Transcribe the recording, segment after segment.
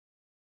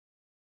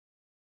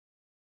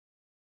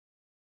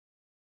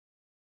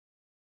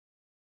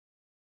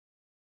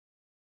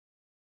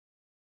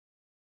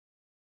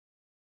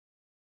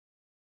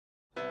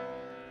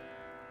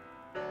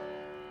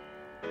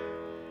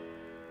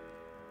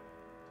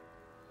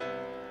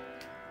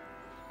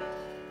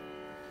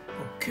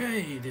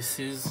Okay, this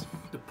is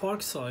the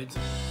Parkside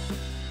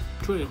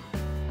Drill,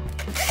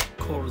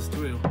 Cordless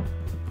Drill.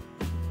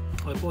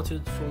 I bought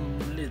it from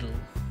Lidl.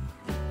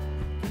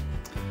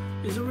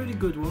 It's a really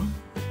good one,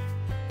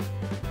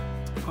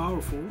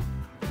 powerful.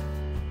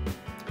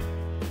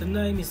 The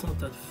name is not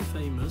that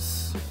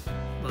famous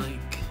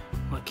like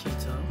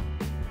Makitta,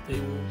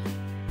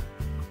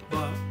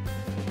 but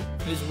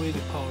it's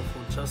really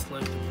powerful, just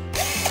like it.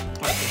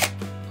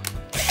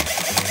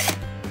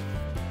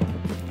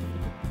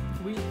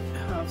 We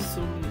have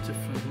so many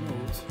different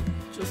modes,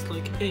 just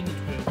like any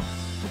drill.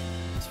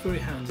 It's very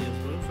handy as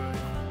well, very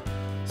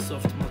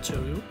soft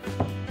material,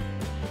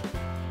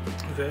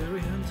 very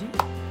handy,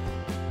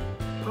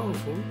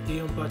 powerful,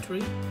 ion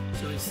battery,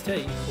 so it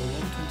stays for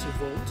long, 20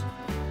 volt.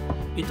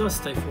 It does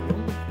stay for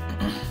long.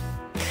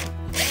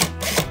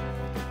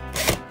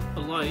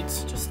 The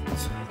lights just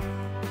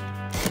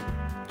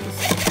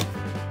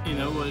you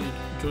know, while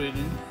you're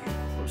drilling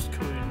or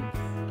screwing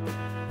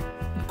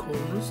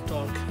corners,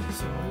 dark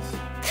sides,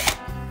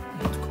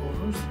 not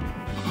corners.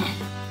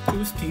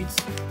 2 speeds.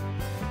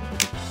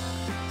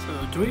 So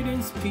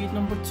drilling speed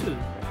number 2,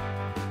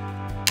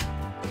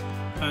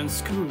 and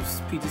screw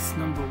speed is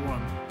number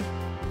 1.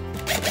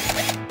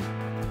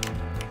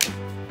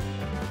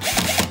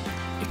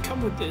 It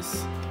comes with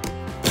this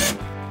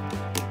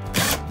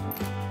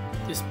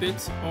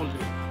bit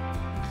only,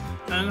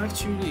 and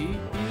actually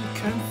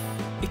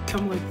it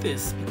comes like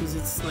this because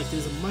it's like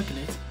there's a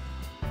magnet.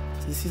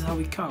 So this is how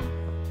it comes.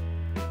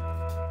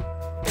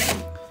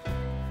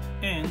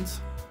 And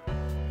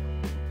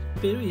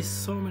there is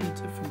so many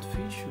different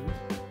features,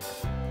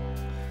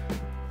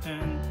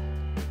 and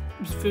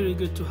it's very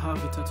good to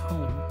have it at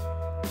home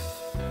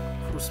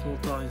for small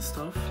time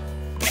stuff.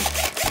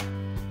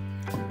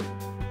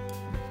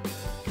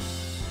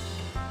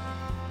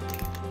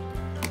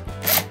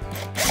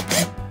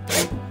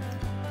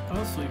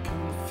 Also, you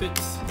can fit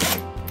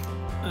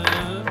a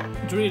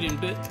drilling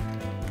bit.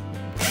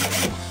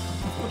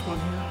 I've got one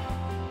here.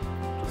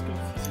 Just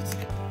gonna fit it.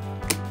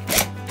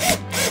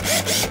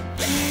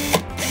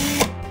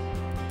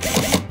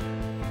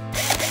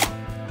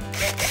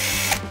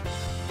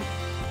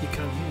 You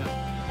can here.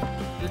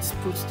 Let's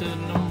put the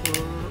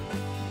number.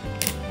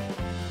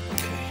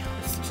 Okay,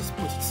 let's just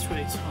put it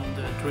straight on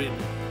the drill.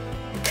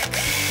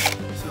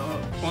 So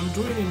on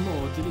drilling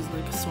mode, there is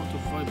like a sort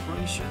of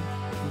vibration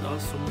and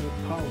also more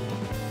power,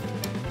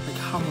 like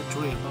hammer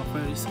drill,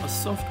 but a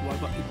soft one,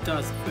 but it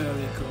does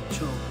very good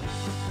job.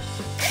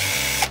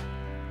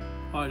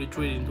 Either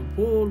drilling the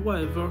wall,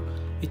 whatever,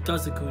 it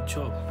does a good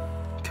job.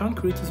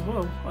 Concrete as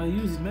well, I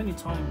use it many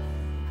times.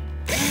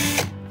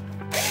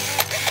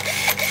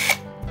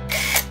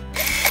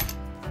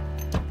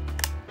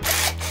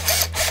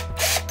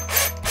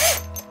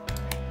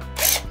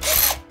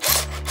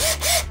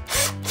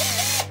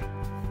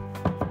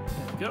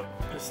 There we go,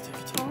 let's take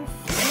it off.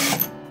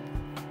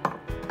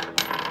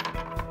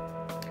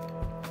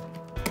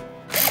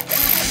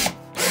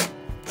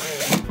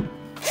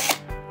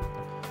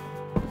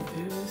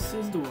 This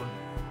is the one.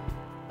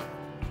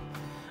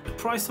 The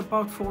price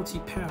about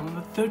 £40,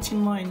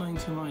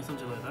 £39.99,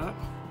 something like that.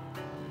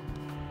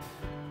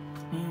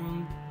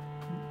 And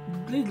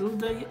Lidl,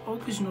 they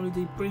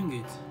occasionally bring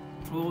it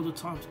all the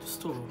time to the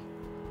store.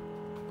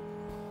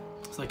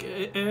 It's like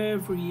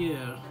every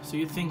year. So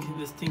you think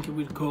this thing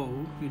will go,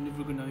 you're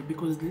never gonna,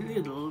 because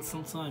Lidl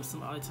sometimes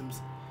some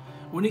items,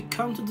 when it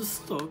comes to the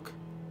stock,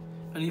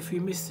 and if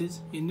you miss it,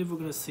 you're never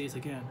gonna see it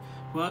again.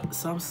 But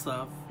some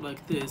stuff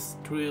like this,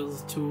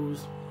 drills,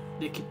 tools,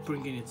 they keep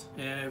bringing it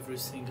every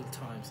single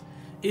time.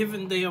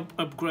 Even they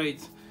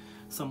upgrade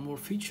some more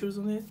features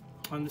on it,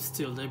 and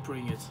still they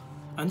bring it.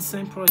 And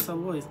same price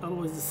always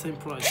the same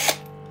price.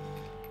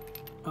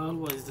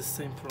 Always the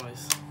same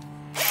price.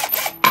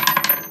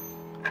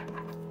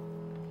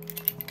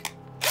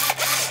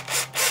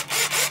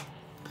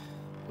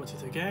 Put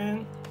it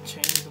again,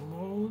 change the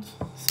mode.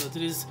 So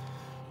there is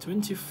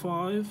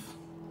 25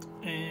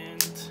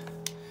 and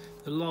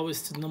the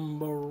lowest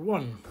number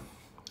 1.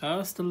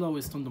 That's the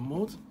lowest on the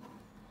mode.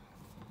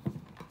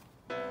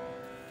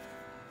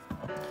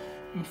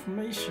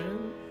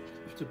 Information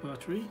of the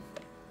battery.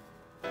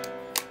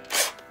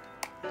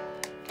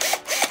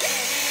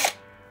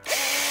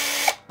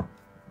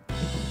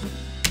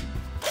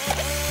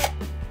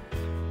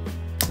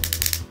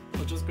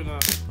 I'm just gonna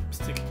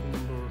stick it to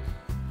number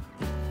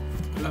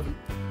 11.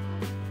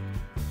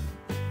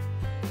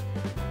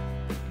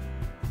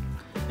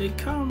 They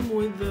come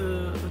with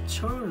a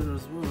charger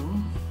as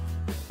well,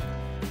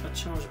 a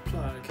charge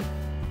plug.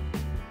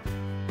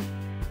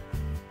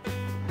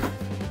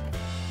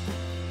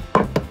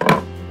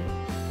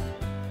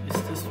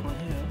 It's this one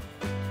here.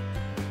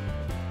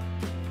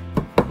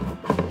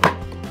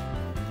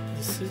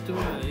 This is the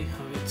way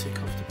how you take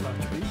off the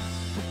battery.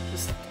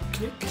 Just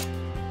click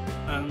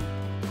and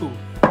pull.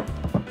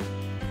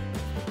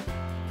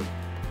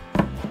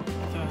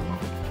 Then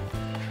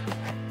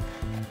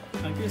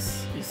I guess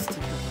it's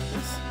taken like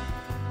this.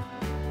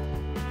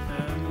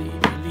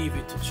 Leave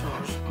it to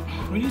charge.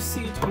 When you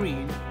see it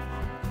green,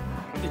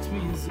 it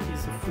means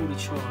it's a fully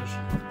charged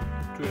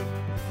drill.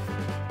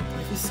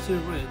 If it's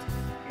still red,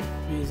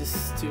 means it's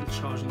still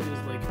charging.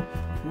 There's like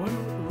one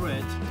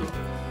red dot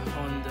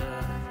on the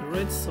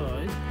red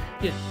side,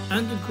 yeah,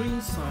 and the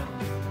green side on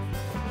the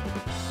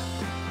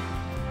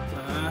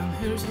and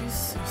here it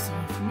is, some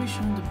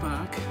information on the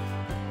back.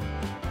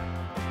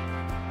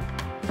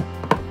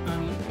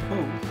 And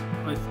oh,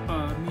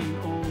 I mean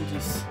all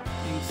these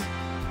things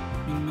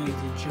being made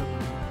in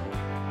Germany,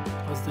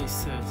 as they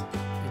said,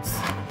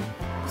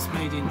 it's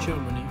made in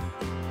Germany.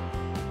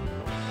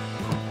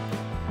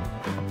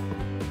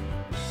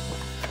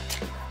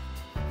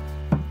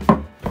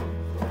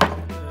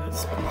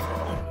 Let's put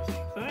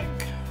everything back.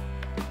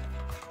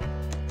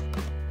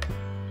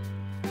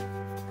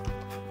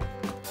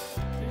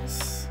 This,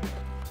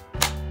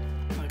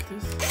 like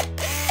this.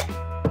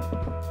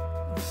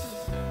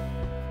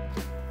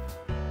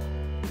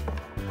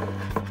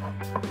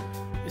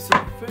 It's a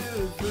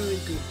very, very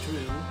good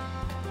drill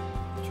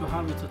to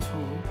have it at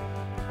home,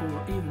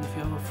 or even if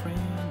you have a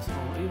friend,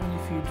 or even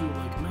if you do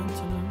like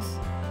maintenance,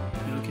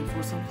 you're looking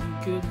for something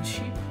good and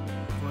cheap,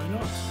 why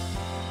not?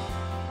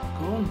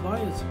 Go and buy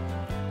it,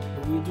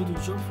 it will do the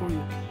job for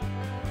you.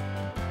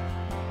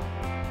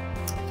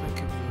 Thank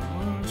you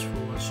very much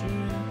for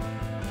watching.